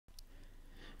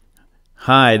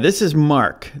Hi, this is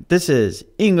Mark. This is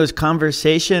English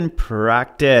Conversation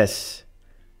Practice.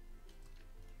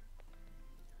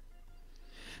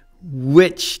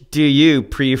 Which do you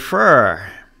prefer?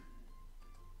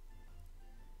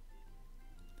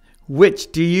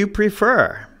 Which do you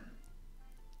prefer?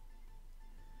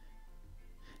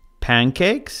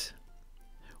 Pancakes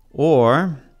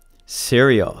or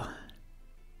cereal?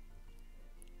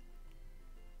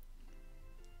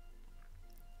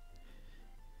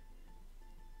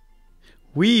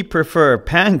 We prefer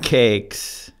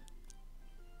pancakes.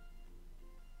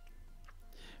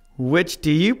 Which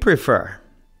do you prefer?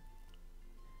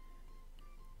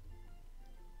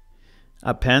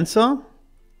 A pencil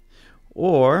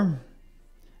or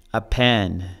a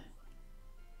pen?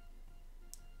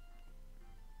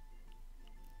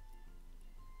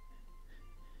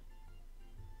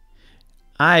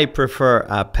 I prefer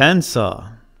a pencil.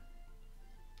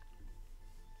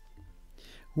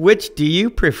 Which do you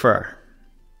prefer?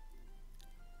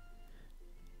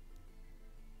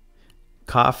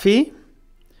 Coffee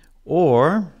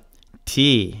or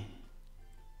tea?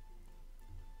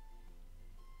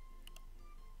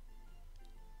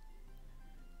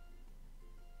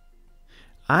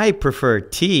 I prefer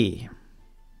tea.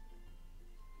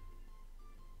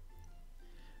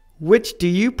 Which do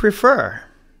you prefer?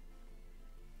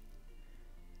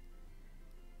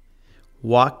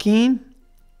 Walking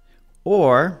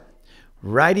or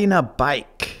riding a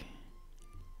bike?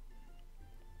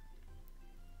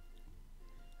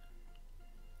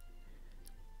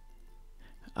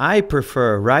 I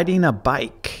prefer riding a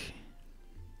bike.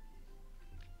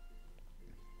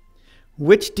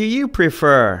 Which do you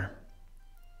prefer?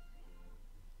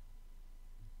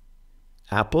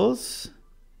 Apples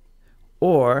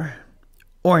or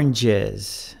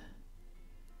oranges?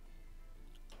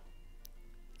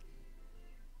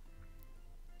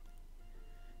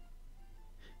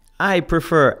 I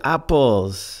prefer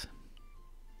apples.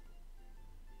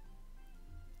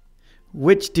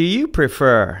 Which do you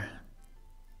prefer?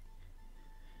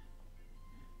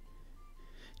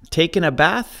 Taking a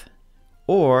bath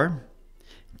or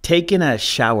taking a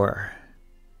shower?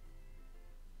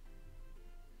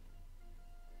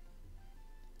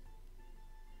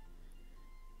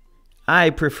 I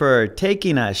prefer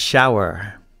taking a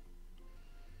shower.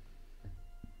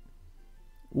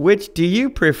 Which do you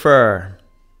prefer?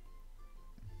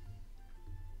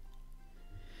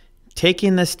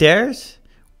 Taking the stairs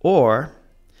or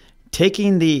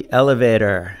taking the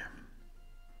elevator?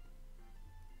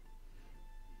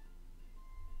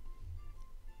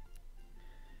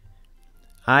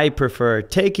 I prefer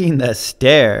taking the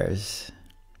stairs.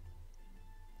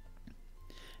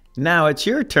 Now it's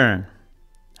your turn.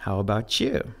 How about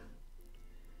you?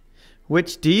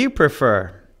 Which do you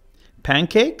prefer?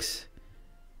 Pancakes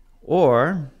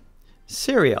or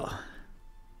cereal?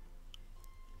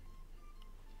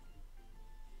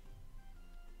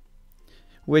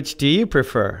 Which do you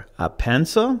prefer? A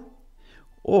pencil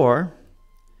or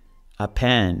a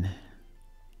pen?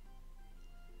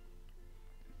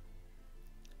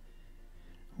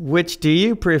 Which do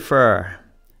you prefer?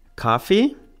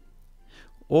 Coffee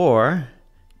or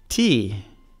tea?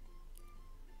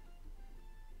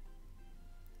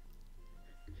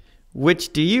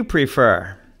 Which do you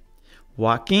prefer?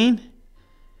 Walking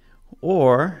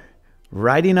or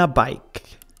riding a bike?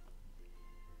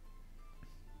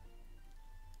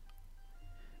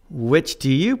 Which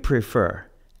do you prefer?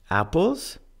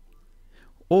 Apples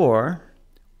or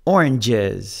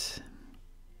oranges?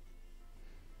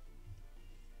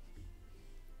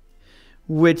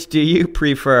 Which do you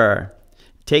prefer?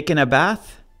 Taking a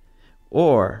bath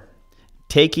or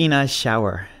taking a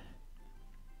shower?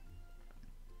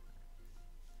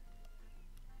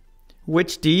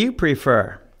 Which do you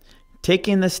prefer?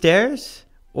 Taking the stairs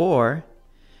or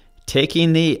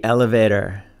taking the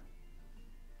elevator?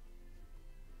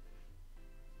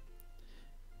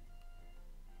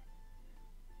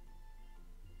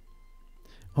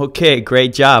 Okay,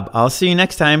 great job. I'll see you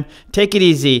next time. Take it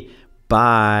easy.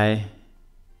 Bye.